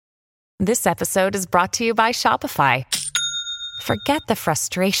This episode is brought to you by Shopify. Forget the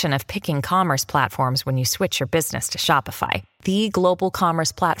frustration of picking commerce platforms when you switch your business to Shopify, the global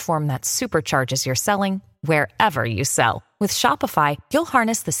commerce platform that supercharges your selling wherever you sell. With Shopify, you'll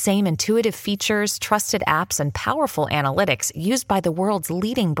harness the same intuitive features, trusted apps, and powerful analytics used by the world's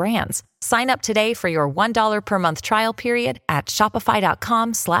leading brands. Sign up today for your $1 per month trial period at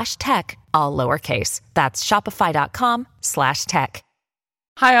shopify.com/tech, all lowercase. That's shopify.com/tech.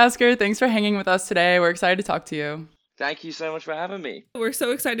 Hi, Oscar. Thanks for hanging with us today. We're excited to talk to you. Thank you so much for having me. We're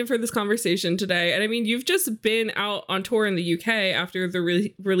so excited for this conversation today. And I mean, you've just been out on tour in the UK after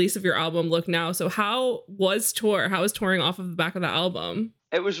the release of your album, Look Now. So how was tour? How was touring off of the back of the album?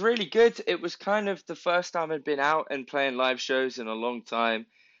 It was really good. It was kind of the first time I'd been out and playing live shows in a long time.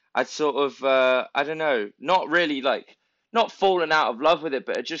 I'd sort of, I don't know, not really not fallen out of love with it,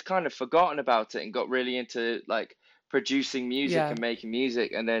 but I'd just kind of forgotten about it and got really into producing music and making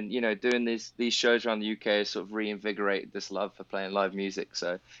music, and then doing these shows around the UK has sort of reinvigorated this love for playing live music.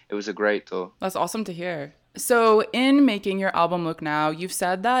 So it was a great tour. That's awesome to hear. So in making your album Look Now, you've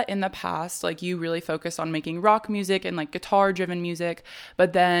said that in the past, you really focused on making rock music and guitar-driven music.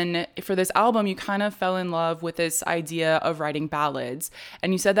 But then for this album, you kind of fell in love with this idea of writing ballads.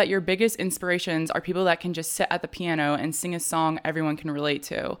 And you said that your biggest inspirations are people that can just sit at the piano and sing a song everyone can relate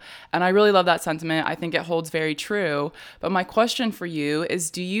to. And I really love that sentiment. I think it holds very true. But my question for you is,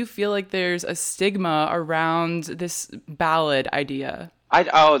 do you feel like there's a stigma around this ballad idea?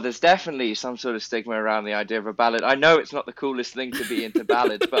 There's definitely some sort of stigma around the idea of a ballad. I know it's not the coolest thing to be into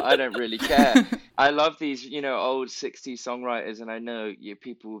ballads, but I don't really care. I love these, old 60s songwriters, and I know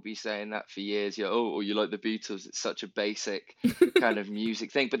people will be saying that for years. You like the Beatles. It's such a basic kind of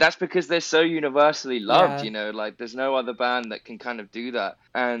music thing. But that's because they're so universally loved, there's no other band that can kind of do that.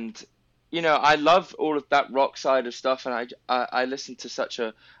 And I love all of that rock side of stuff, and I listen to such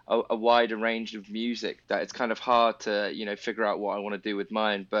a wider range of music that it's kind of hard to figure out what I want to do with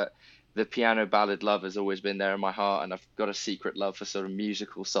mine. But the piano ballad love has always been there in my heart, and I've got a secret love for sort of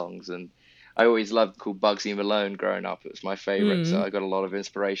musical songs. And I always loved Cool Bugsy Malone growing up. It was my favorite, so I got a lot of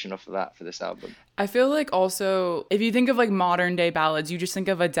inspiration off of that for this album. I feel like also, if you think of modern day ballads, you just think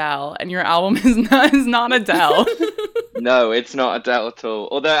of Adele, and your album is not Adele. No, it's not Adele at all.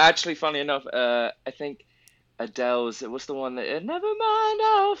 Although, actually, funny enough, I think Adele's, what's the one that, Never Mind,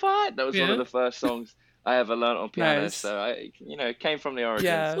 I'll Fight. That was one of the first songs I ever learned on piano. Nice. So, it came from the origins.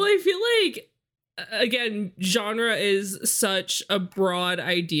 Yeah. Well, I feel like, again, genre is such a broad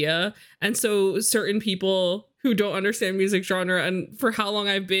idea. And so certain people who don't understand music genre, and for how long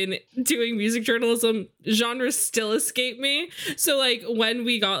I've been doing music journalism, genres still escape me. So when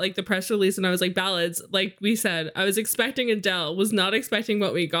we got the press release and I was ballads, like we said, I was expecting Adele, was not expecting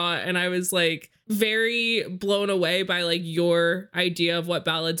what we got. And I was very blown away by your idea of what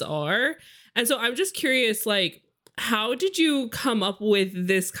ballads are. And so I'm just curious, how did you come up with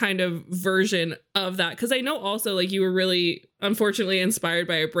this kind of version of that? Because I know also you were really unfortunately inspired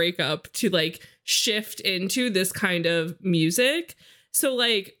by a breakup to shift into this kind of music. So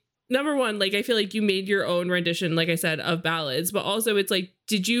number one, I feel you made your own rendition, like I said, of ballads, but also it's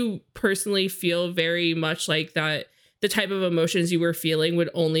did you personally feel very much that the type of emotions you were feeling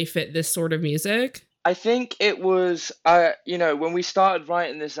would only fit this sort of music? I think it was, when we started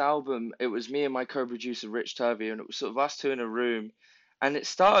writing this album, it was me and my co-producer, Rich Turvey, and it was sort of us two in a room. And it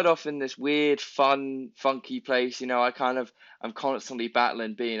started off in this weird, fun, funky place. I'm constantly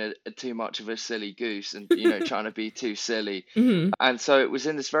battling being too much of a silly goose and, trying to be too silly. Mm-hmm. And so it was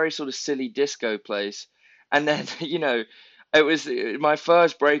in this very sort of silly disco place. And then, it was my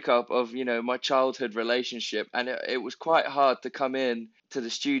first breakup of, my childhood relationship. And it was quite hard to come in to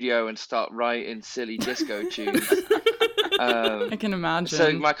the studio and start writing silly disco tunes. I can imagine.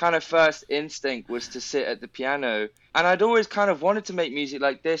 So my kind of first instinct was to sit at the piano. And I'd always kind of wanted to make music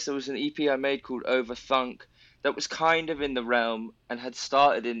like this. There was an EP I made called Overthunk that was kind of in the realm and had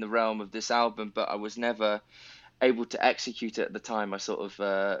started in the realm of this album, but I was never able to execute it at the time. I sort of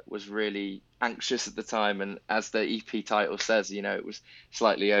was really anxious at the time. And as the EP title says, it was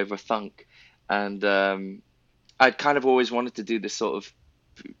slightly overthunk. And I'd kind of always wanted to do this sort of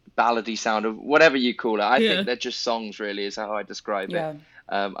ballady sound, of whatever you call it. I think they're just songs, really, is how I describe it.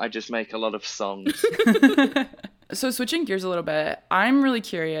 I just make a lot of songs. So switching gears a little bit, I'm really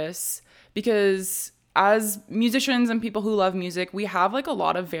curious because as musicians and people who love music, we have a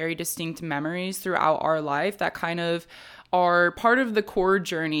lot of very distinct memories throughout our life that kind of are part of the core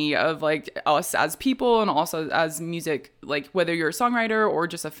journey of us as people and also as music, whether you're a songwriter or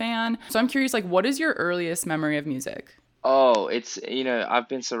just a fan. So I'm curious, what is your earliest memory of music? Oh, it's, I've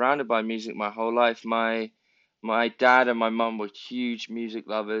been surrounded by music my whole life. My My dad and my mum were huge music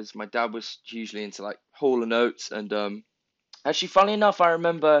lovers. My dad was hugely into like Hall and Oates, and actually, funny enough, I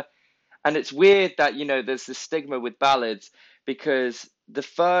remember, and it's weird that, there's this stigma with ballads because the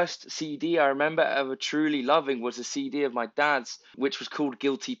first CD I remember ever truly loving was a CD of my dad's, which was called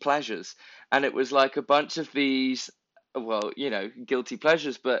Guilty Pleasures. And it was like a bunch of these, well, guilty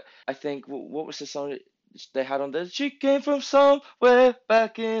pleasures. But I think, what was the song they had on there? She came from somewhere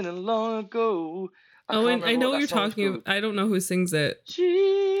back in a long ago. I Oh, can't and I remember know what what that you're song was talking called. about. I don't know who sings it.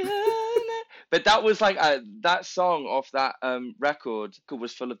 But that was like that song off that record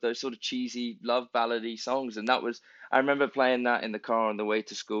was full of those sort of cheesy love ballady songs, and that was I remember playing that in the car on the way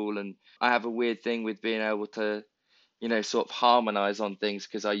to school. And I have a weird thing with being able to sort of harmonize on things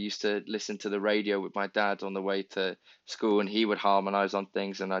because I used to listen to the radio with my dad on the way to school, and he would harmonize on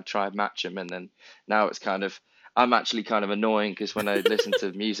things, and I'd try and match him. And then now it's kind of I'm actually kind of annoying because when I listen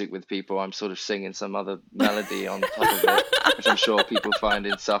to music with people, I'm sort of singing some other melody on top of it, which I'm sure people find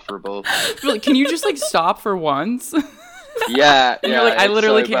insufferable. Really, can you just like stop for once? Yeah, And yeah, you're like, I it's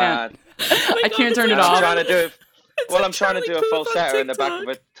literally so can't. bad. I can't turn it And I'm off. trying to do it. It's Well, a I'm trying to Charlie do a Puth on falsetto in the back of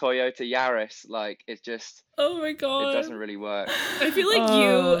a TikTok. Toyota Yaris. Like Oh my it god. doesn't really work. I feel like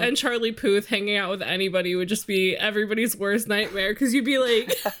you and Charlie Puth hanging out with anybody would just be everybody's worst nightmare because you'd be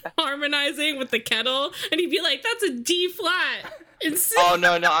like harmonizing with the kettle and he'd be like, that's a D flat. Oh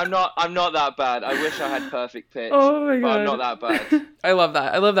no, I'm not that bad. I wish I had perfect pitch. Oh my But I'm God. not that bad. I love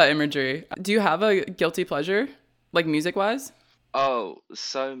that. I love that imagery. Do you have a guilty pleasure, like music wise? Oh,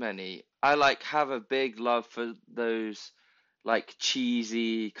 so many. I like have a big love for those like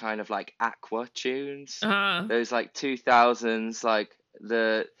cheesy kind of like aqua tunes. Ah, Those like 2000s like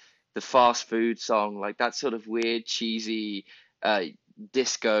the fast food song, like that sort of weird cheesy uh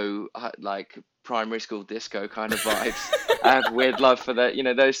disco like primary school disco kind of vibes. I have weird love for that,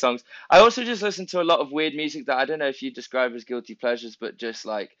 those songs. I also just listen to a lot of weird music that I don't know if you describe as guilty pleasures, but just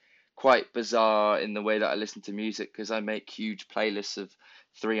like quite bizarre in the way that I listen to music because I make huge playlists of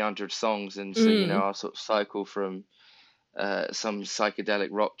 300 songs, and so I'll sort of cycle from some psychedelic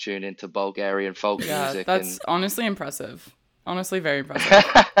rock tune into Bulgarian folk Yeah, music. that's honestly impressive. Honestly, very impressive.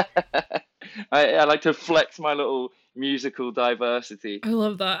 I like to flex my little musical diversity. I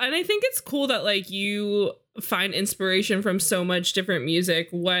love that. And I think it's cool that like you find inspiration from so much different music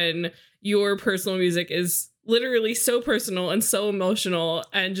when your personal music is literally so personal and so emotional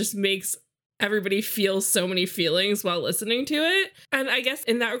and just makes everybody feel so many feelings while listening to it. And I guess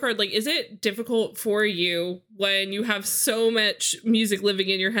in that regard, like, is it difficult for you when you have so much music living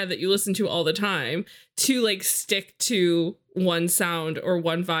in your head that you listen to all the time to like stick to one sound or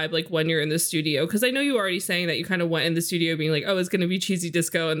one vibe, like when you're in the studio? Because I know you were already saying that you kind of went in the studio being like, oh, it's going to be cheesy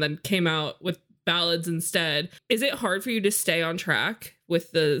disco, and then came out with ballads instead. Is it hard for you to stay on track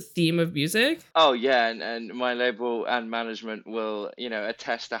with the theme of music? Oh yeah, and my label and management will,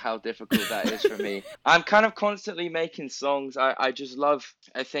 attest to how difficult that is for me. I'm kind of constantly making songs. I just love,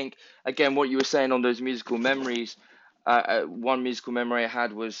 I think, again, what you were saying on those musical memories. One musical memory I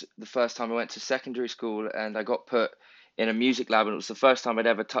had was the first time I went to secondary school and I got put in a music lab, and it was the first time I'd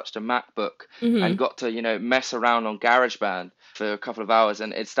ever touched a MacBook and got to, mess around on GarageBand for a couple of hours.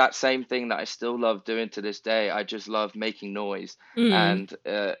 And it's that same thing that I still love doing to this day. I just love making noise and,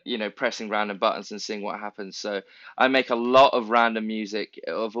 pressing random buttons and seeing what happens. So I make a lot of random music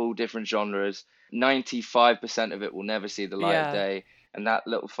of all different genres. 95% of it will never see the light of day. And that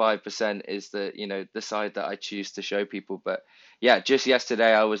little 5% is the side that I choose to show people. But yeah, just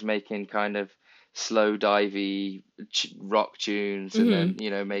yesterday I was making kind of slow divey rock tunes, and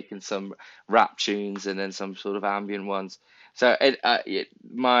then making some rap tunes, and then some sort of ambient ones. So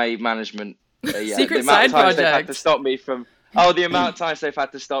my management, Secret the amount of side times they've had to project. stop me from the amount of times they've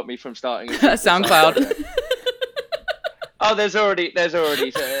had to stop me from starting a secret side SoundCloud. project. Oh, there's already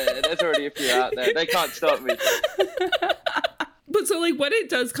a few out there. They can't stop me. But so like when it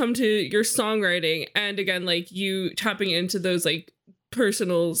does come to your songwriting, and again, like you tapping into those like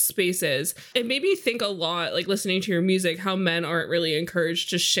personal spaces, it made me think a lot, like listening to your music, how men aren't really encouraged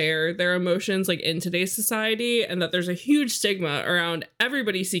to share their emotions like in today's society, and that there's a huge stigma around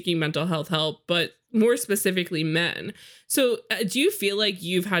everybody seeking mental health help, but more specifically men. So do you feel like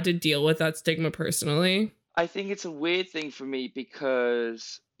you've had to deal with that stigma personally? I think it's a weird thing for me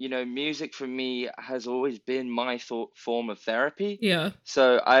because, music for me has always been my form of therapy. Yeah.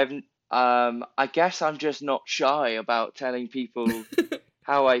 So I guess I'm just not shy about telling people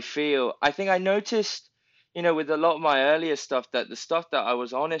how I feel. I think I noticed, with a lot of my earlier stuff, that the stuff that I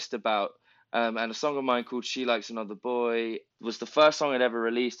was honest about, and a song of mine called She Likes Another Boy was the first song I'd ever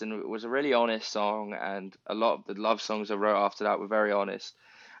released, and it was a really honest song, and a lot of the love songs I wrote after that were very honest.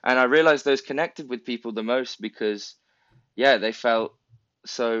 And I realized those connected with people the most because, yeah, they felt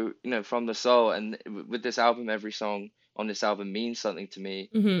so, from the soul. And with this album, every song on this album means something to me.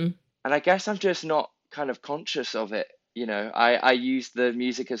 Mm-hmm. And I guess I'm just not kind of conscious of it. I use the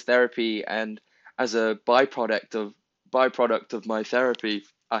music as therapy, and as a byproduct of my therapy,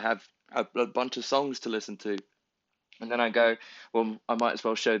 I have a bunch of songs to listen to. And then I go, well, I might as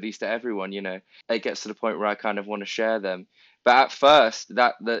well show these to everyone. It gets to the point where I kind of want to share them. But at first,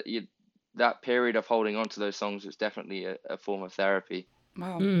 that period of holding on to those songs was definitely a form of therapy.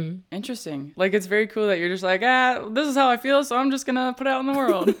 Wow. Interesting. Like, it's very cool that you're just like, this is how I feel, so I'm just gonna put it out in the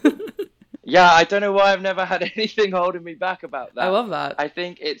world. Yeah, I don't know why I've never had anything holding me back about that. I love that. I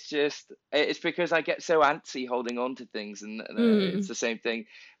think it's because I get so antsy holding on to things, and it's the same thing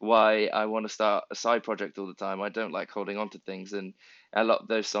why I want to start a side project all the time. I don't like holding on to things, and a lot of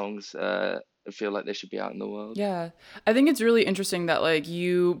those songs feel like they should be out in the world. Yeah. I think it's really interesting that, like,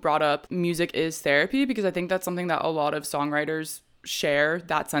 you brought up music is therapy, because I think that's something that a lot of songwriters share,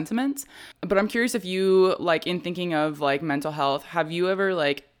 that sentiment. But I'm curious if you, like, in thinking of like mental health, have you ever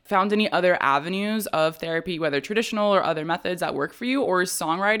like found any other avenues of therapy, whether traditional or other methods, that work for you? Or is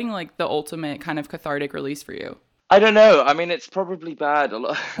songwriting like the ultimate kind of cathartic release for you? I don't know. I mean, it's probably bad. A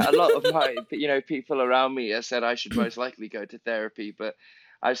lot of my, people around me have said I should most likely go to therapy. But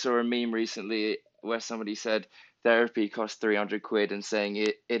I saw a meme recently where somebody said therapy costs 300 quid, and saying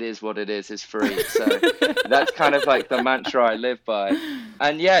it is what it is free. So that's kind of like the mantra I live by.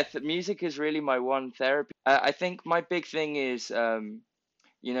 And yeah, music is really my one therapy. I think my big thing is,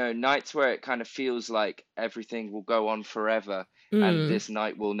 nights where it kind of feels like everything will go on forever and this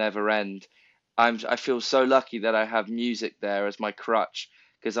night will never end. I feel so lucky that I have music there as my crutch,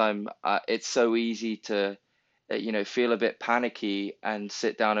 because it's so easy to feel a bit panicky and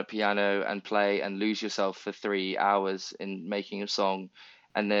sit down at piano and play and lose yourself for 3 hours in making a song,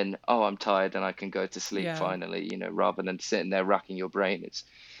 and then I'm tired and I can go to sleep finally, rather than sitting there racking your brain.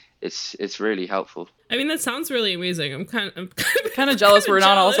 It's really helpful. I mean, that sounds really amazing. I'm kind of jealous we're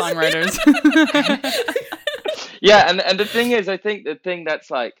not all songwriters. Yeah, and the thing is, I think the thing that's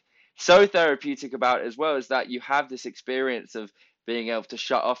like so therapeutic about it as well is that you have this experience of being able to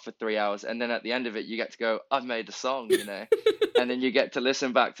shut off for 3 hours, and then at the end of it you get to go, I've made a song, and then you get to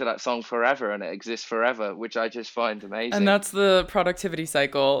listen back to that song forever, and it exists forever, which I just find amazing. And that's the productivity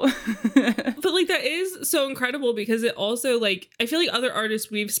cycle. But like, that is so incredible, because it also, like, I feel like other artists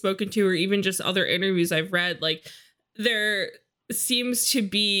we've spoken to, or even just other interviews I've read, like, there seems to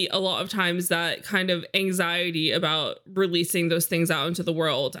be a lot of times that kind of anxiety about releasing those things out into the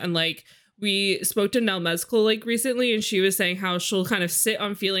world. And like, we spoke to Nell Mezcla like recently, and she was saying how she'll kind of sit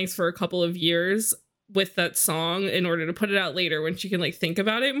on feelings for a couple of years with that song in order to put it out later when she can like think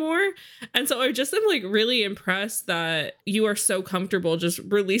about it more. And so I just am like really impressed that you are so comfortable just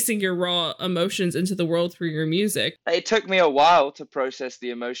releasing your raw emotions into the world through your music. It took me a while to process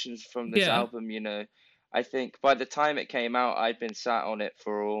the emotions from this album. I think by the time it came out, I'd been sat on it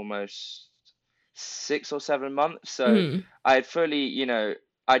for almost 6 or 7 months. So I'd fully,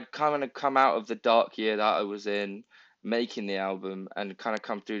 I'd kind of come out of the dark year that I was in making the album and kind of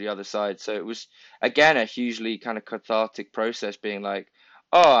come through the other side. So it was, again, a hugely kind of cathartic process, being like,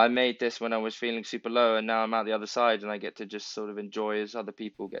 I made this when I was feeling super low, and now I'm out the other side and I get to just sort of enjoy as other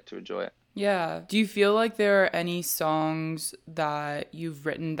people get to enjoy it. Yeah. Do you feel like there are any songs that you've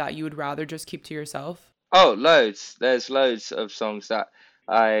written that you would rather just keep to yourself? Oh, loads. There's loads of songs that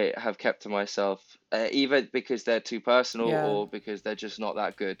I have kept to myself, either because they're too personal or because they're just not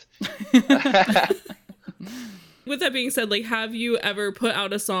that good. With that being said, like, have you ever put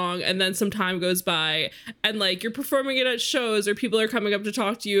out a song and then some time goes by and like you're performing it at shows, or people are coming up to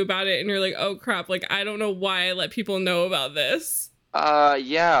talk to you about it, and you're like, oh crap, like, I don't know why I let people know about this?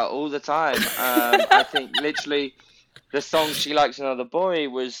 Yeah, all the time. I think literally the song She Likes Another Boy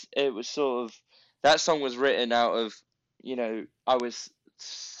was sort of, that song was written out of, I was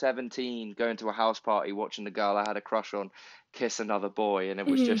 17 going to a house party watching the girl I had a crush on kiss another boy, and it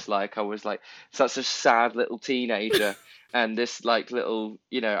was just like, I was like such a sad little teenager, and this like little,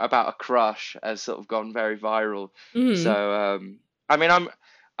 about a crush has sort of gone very viral. So I mean,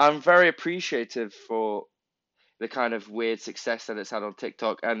 I'm very appreciative for the kind of weird success that it's had on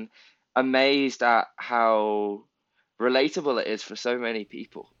TikTok, and amazed at how relatable it is for so many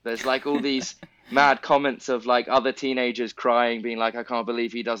people. There's like all these mad comments of like other teenagers crying, being like, I can't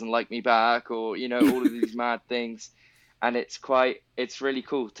believe he doesn't like me back, or all of these mad things. And it's really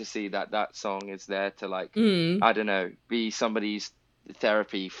cool to see that song is there to like, I don't know, be somebody's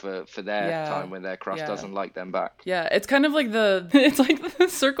therapy for their Yeah. time when their crush Yeah. doesn't like them back. Yeah, it's kind of like it's like the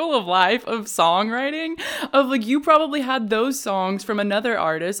circle of life of songwriting, of like you probably had those songs from another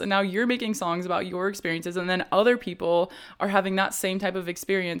artist and now you're making songs about your experiences, and then other people are having that same type of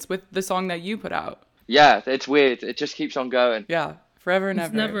experience with the song that you put out. Yeah, it's weird. It just keeps on going. Yeah, forever and It's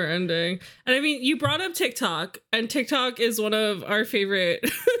ever. never ending. And I mean, you brought up TikTok, and TikTok is one of our favorite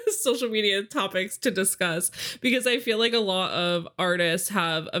social media topics to discuss, because I feel like a lot of artists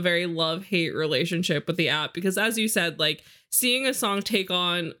have a very love-hate relationship with the app, because as you said, like seeing a song take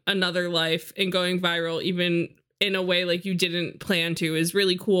on another life and going viral, even in a way like you didn't plan to, is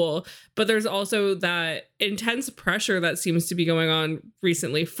really cool. But there's also that intense pressure that seems to be going on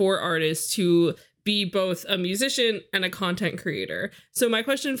recently for artists to be both a musician and a content creator. So my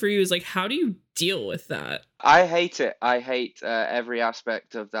question for you is like, how do you deal with that? I hate it. I hate every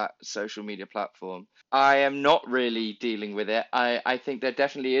aspect of that social media platform. I am not really dealing with it. I think there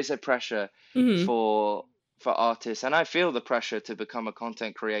definitely is a pressure Mm-hmm. for artists, and I feel the pressure to become a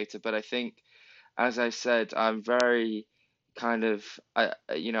content creator. But I think, as I said, I'm very kind of, I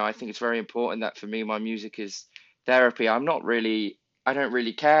think it's very important that for me, my music is therapy. I don't really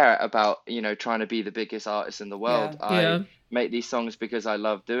care about, trying to be the biggest artist in the world. Yeah. I make these songs because I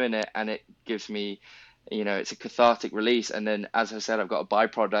love doing it, and it gives me, it's a cathartic release. And then, as I said, I've got a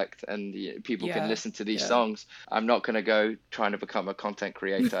byproduct, and people Yeah, can listen to these yeah. songs. I'm not going to go trying to become a content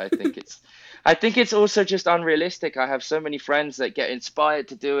creator. I think it's also just unrealistic. I have so many friends that get inspired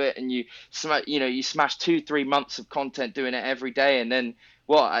to do it, and you smash 2-3 months of content doing it every day, and then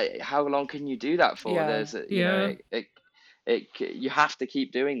how long can you do that for? Yeah. There's you have to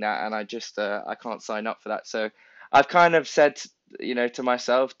keep doing that, and I can't sign up for that. So I've kind of said, to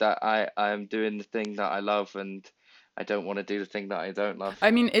myself that I'm doing the thing that I love, and I don't want to do the thing that I don't love. I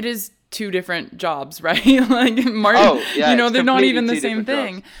mean, it is two different jobs, right? Like Martin, Oh, yeah, it's they're not completely even the two same different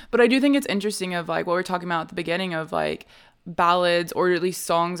thing. jobs. But I do think it's interesting of like what we're talking about at the beginning of like ballads, or at least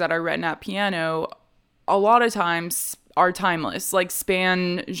songs that are written at piano, a lot of times are timeless, like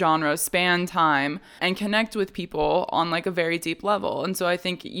span genre, span time, and connect with people on like a very deep level. And so I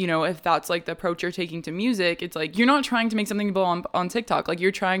think, if that's like the approach you're taking to music, it's like you're not trying to make something go on TikTok. Like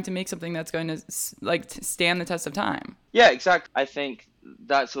you're trying to make something that's going to stand the test of time. Yeah, exactly. I think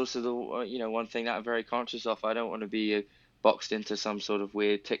that's also the one thing that I'm very conscious of. I don't want to be boxed into some sort of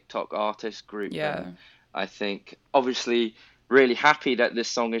weird TikTok artist group. Yeah. And I think obviously really happy that this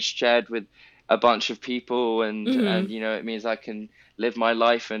song is shared with a bunch of people, and it means I can live my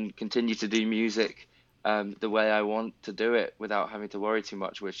life and continue to do music the way I want to do it without having to worry too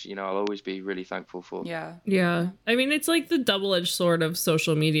much, which I'll always be really thankful for. Yeah. I mean, it's like the double-edged sword of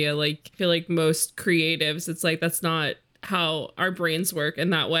social media. Like I feel like most creatives, it's like that's not how our brains work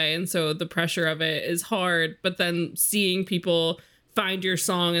in that way, and so the pressure of it is hard. But then seeing people find your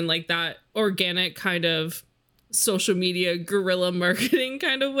song and like that organic kind of social media guerrilla marketing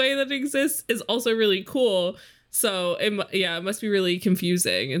kind of way that exists is also really cool. So it must be really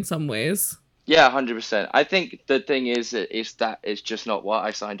confusing in some ways. Yeah, 100%. I think the thing is that it's just not what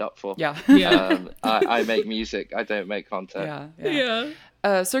I signed up for. Yeah. I make music. I don't make content. Yeah.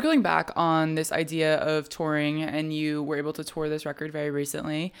 Circling back on this idea of touring, and you were able to tour this record very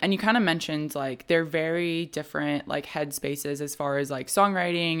recently, and you kind of mentioned like they're very different like headspaces as far as like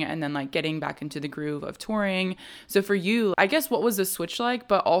songwriting and then like getting back into the groove of touring. So for you, I guess, what was the switch like,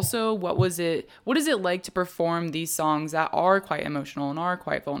 but also what is it like to perform these songs that are quite emotional and are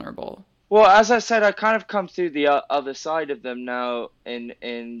quite vulnerable? Well, as I said, I kind of come through the other side of them now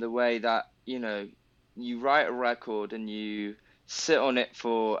in the way that, you write a record and you sit on it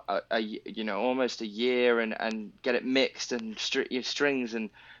for almost a year and get it mixed and your strings, and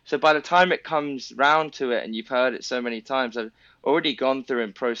so by the time it comes round to it and you've heard it so many times, I've already gone through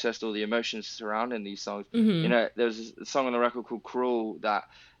and processed all the emotions surrounding these songs. There was a song on the record called Cruel that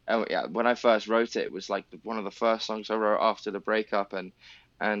when I first wrote it, it was like one of the first songs I wrote after the breakup, and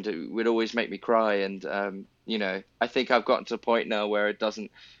it would always make me cry, and I think I've gotten to a point now where it doesn't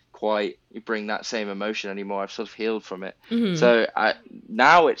quite bring that same emotion anymore. I've sort of healed from it. So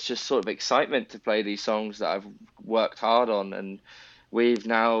now it's just sort of excitement to play these songs that I've worked hard on, and we've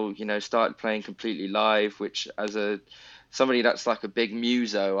now started playing completely live, which as somebody that's like a big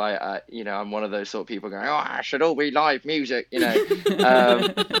muso, I'm one of those sort of people going, oh, I should all be live music,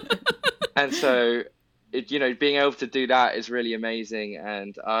 and so being able to do that is really amazing,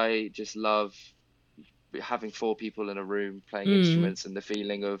 and I just love having 4 people in a room playing instruments, and the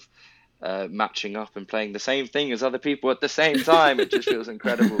feeling of matching up and playing the same thing as other people at the same time. It just feels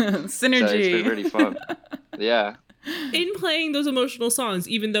incredible. Synergy. So it's been really fun. Yeah. in playing those emotional songs,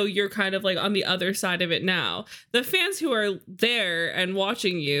 even though you're kind of like on the other side of it now, the fans who are there and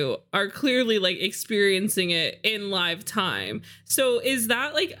watching you are clearly like experiencing it in live time. So is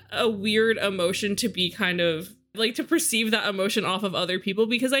that like a weird emotion to be kind of like to perceive that emotion off of other people?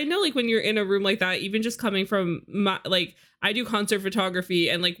 Because I know like when you're in a room like that, even just coming from like I do concert photography,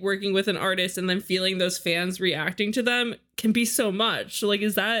 and like working with an artist and then feeling those fans reacting to them can be so much. So like,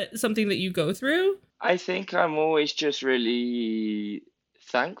 is that something that you go through? I think I'm always just really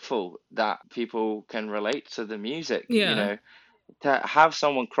thankful that people can relate to the music. Yeah. To have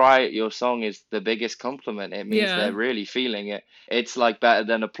someone cry at your song is the biggest compliment. It means Yeah. they're really feeling it. It's like better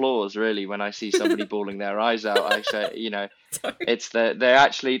than applause, really. When I see somebody bawling their eyes out, I say, Sorry. it's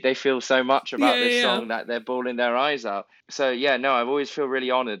they feel so much about Yeah, this yeah, song that they're bawling their eyes out. So yeah, no, I always feel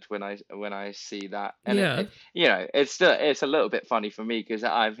really honored when I see that. And yeah. it's a little bit funny for me because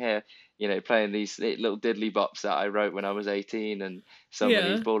I'm here, playing these little diddly bops that I wrote when I was 18, and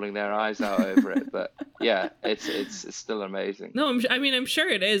somebody's Yeah. bawling their eyes out over it. But yeah, it's still amazing. No, I mean, I'm sure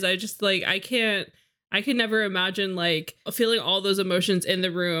it is. I just like, I can never imagine like feeling all those emotions in the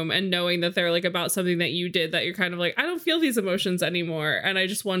room and knowing that they're like about something that you did that you're kind of like, I don't feel these emotions anymore. And I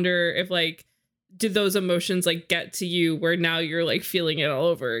just wonder if like, did those emotions like get to you where now you're like feeling it all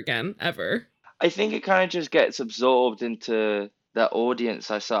over again ever? I think it kind of just gets absorbed into the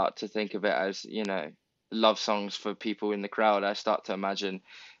audience. I start to think of it as, love songs for people in the crowd. I start to imagine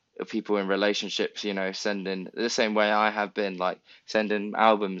people in relationships, sending the same way I have been, like sending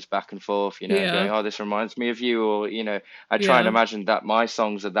albums back and forth, and Yeah. going, oh, this reminds me of you, or, I try and Yeah. imagine that my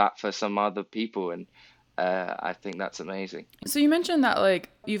songs are that for some other people, and I think that's amazing. So you mentioned that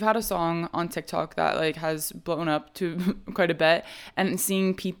like you've had a song on TikTok that like has blown up to quite a bit, and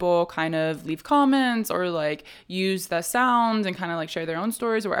seeing people kind of leave comments or like use the sounds and kind of like share their own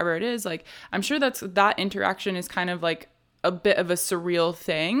stories or whatever it is, like I'm sure that interaction is kind of like a bit of a surreal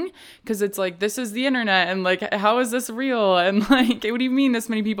thing, because it's like, this is the internet and like, how is this real? And like, what do you mean this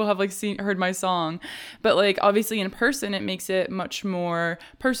many people have like heard my song? But like obviously in person it makes it much more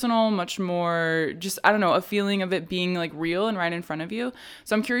personal, much more just, I don't know, a feeling of it being like real and right in front of you.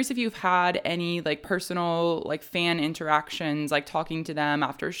 So I'm curious if you've had any like personal like fan interactions, like talking to them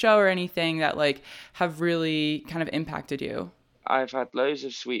after a show or anything that like have really kind of impacted you. I've had loads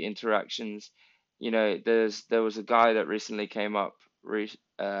of sweet interactions. There was a guy that recently came up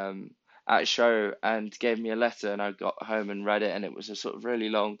at a show and gave me a letter, and I got home and read it, and it was a sort of really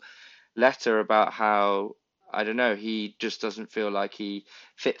long letter about how, I don't know, he just doesn't feel like he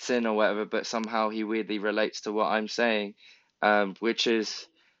fits in or whatever, but somehow he weirdly relates to what I'm saying, which is,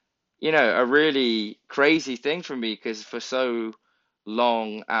 a really crazy thing for me, because for so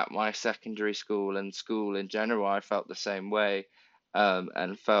long at my secondary school and school in general, I felt the same way,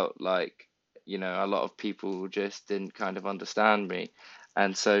 and felt like, a lot of people just didn't kind of understand me.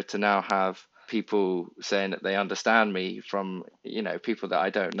 And so to now have people saying that they understand me from, people that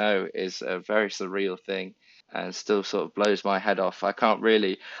I don't know is a very surreal thing, and still sort of blows my head off.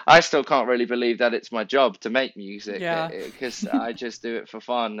 I still can't really believe that it's my job to make music, Yeah. because I just do it for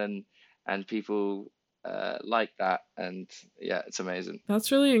fun, and people like that, and yeah, it's amazing.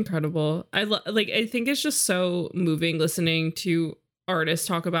 That's really incredible. Like I think it's just so moving listening to artists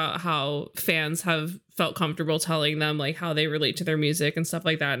talk about how fans have felt comfortable telling them like how they relate to their music and stuff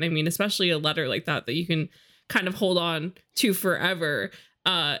like that. And I mean, especially a letter like that you can kind of hold on to forever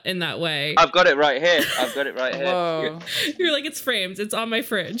in that way. I've got it right here. Whoa. You're like, it's framed. It's on my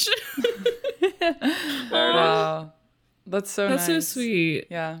fridge. Wow. That's so That's nice. so sweet.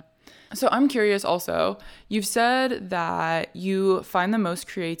 Yeah. So I'm curious also, you've said that you find the most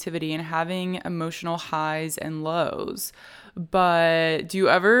creativity in having emotional highs and lows, but do you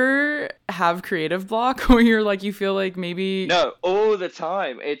ever have creative block where you're like, you feel like maybe... No, all the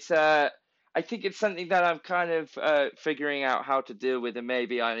time. I think it's something that I'm kind of figuring out how to deal with, and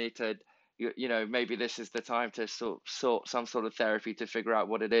maybe I need to, maybe this is the time to sort some sort of therapy to figure out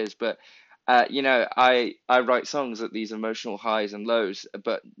what it is. But I write songs at these emotional highs and lows,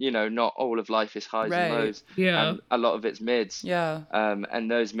 but not all of life is highs and Right. lows. Yeah. A lot of it's mids. Yeah. And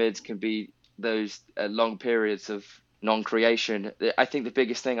those mids can be those long periods of non-creation. I think the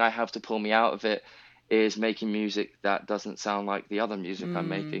biggest thing I have to pull me out of it is making music that doesn't sound like the other music I'm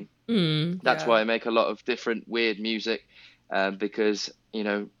making. That's Yeah. why I make a lot of different weird music, because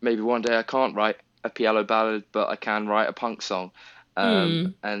maybe one day I can't write a piano ballad, but I can write a punk song,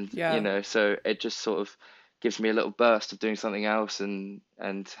 and Yeah. so it just sort of gives me a little burst of doing something else, and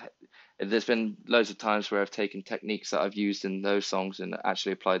there's been loads of times where I've taken techniques that I've used in those songs and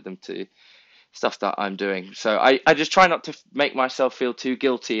actually applied them to stuff that I'm doing. So I just try not to make myself feel too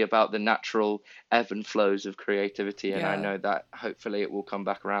guilty about the natural ebb and flows of creativity. And I know that hopefully it will come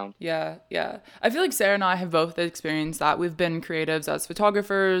back around. Yeah, yeah. I feel like Sarah and I have both experienced that. We've been creatives as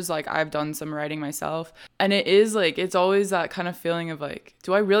photographers. Like, I've done some writing myself. And it is like, it's always that kind of feeling of like,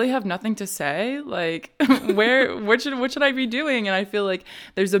 do I really have nothing to say? Like, what should I be doing? And I feel like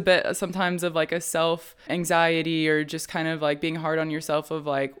there's a bit sometimes of like a self anxiety, or just kind of like being hard on yourself of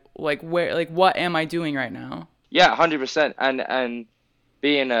like where, like, what am I doing right now? Yeah, 100%. And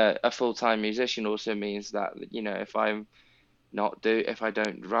being a full-time musician also means that, you know, if I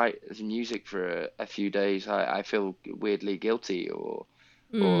don't write music for a few days, I feel weirdly guilty, or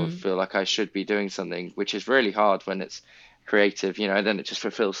feel like I should be doing something, which is really hard when it's creative, you know. Then it just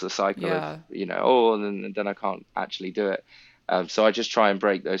fulfills the cycle of, you know, then I can't actually do it. So I just try and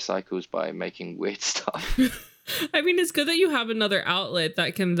break those cycles by making weird stuff. I mean, it's good that you have another outlet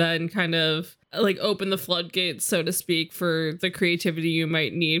that can then kind of like open the floodgates, so to speak, for the creativity you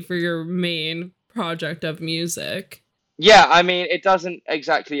might need for your main project of music. Yeah, I mean, it doesn't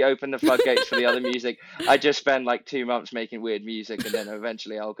exactly open the floodgates for the other music. I just spend like 2 months making weird music, and then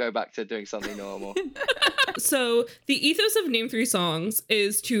eventually I'll go back to doing something normal. So the ethos of Name 3 Songs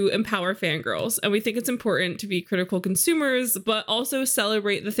is to empower fangirls, and we think it's important to be critical consumers, but also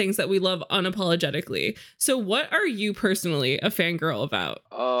celebrate the things that we love unapologetically. So what are you personally a fangirl about?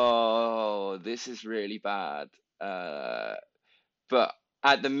 Oh, this is really bad. But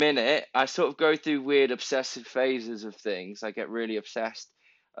at the minute, I sort of go through weird obsessive phases of things. I get really obsessed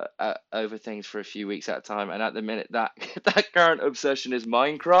over things for a few weeks at a time. And at the minute, that current obsession is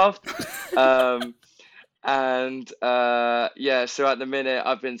Minecraft. So at the minute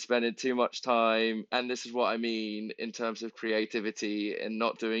I've been spending too much time, and this is what I mean in terms of creativity and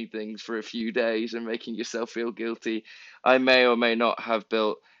not doing things for a few days and making yourself feel guilty. I may or may not have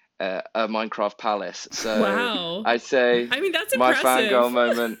built a Minecraft palace. So wow. I'd say, I mean, that's my impressive. fangirl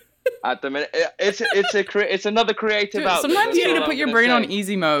moment at the minute. It's another creative outlet. Sometimes you need to That's put all your I'm brain gonna on say.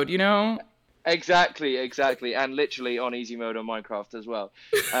 easy mode, you know? Exactly, and literally on easy mode on Minecraft as well.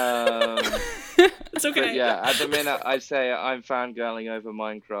 It's okay. But yeah, at the minute I'd say I'm fangirling over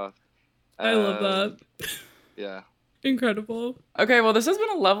Minecraft. I love that. Yeah. Incredible. Okay, well, this has been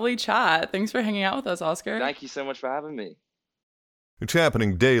a lovely chat. Thanks for hanging out with us, Oscar. Thank you so much for having me. It's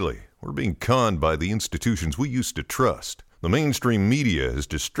happening daily. We're being conned by the institutions we used to trust. The mainstream media is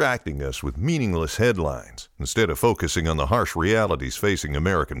distracting us with meaningless headlines instead of focusing on the harsh realities facing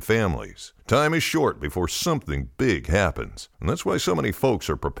American families. Time is short before something big happens, and that's why so many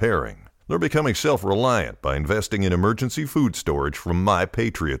folks are preparing. They're becoming self-reliant by investing in emergency food storage from My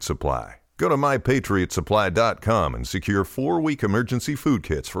Patriot Supply. Go to MyPatriotSupply.com and secure 4-week emergency food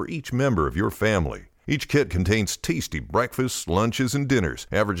kits for each member of your family. Each kit contains tasty breakfasts, lunches, and dinners,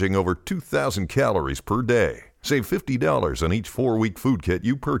 averaging over 2,000 calories per day. Save $50 on each 4-week food kit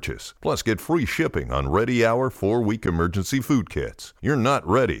you purchase, plus get free shipping on Ready Hour 4-week emergency food kits. You're not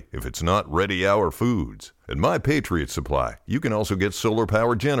ready if it's not Ready Hour foods. At My Patriot Supply, you can also get solar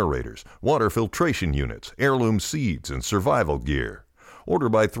power generators, water filtration units, heirloom seeds, and survival gear. Order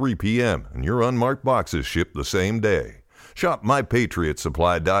by 3 p.m. and your unmarked boxes ship the same day. Shop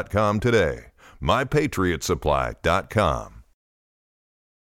MyPatriotSupply.com today. MyPatriotSupply.com.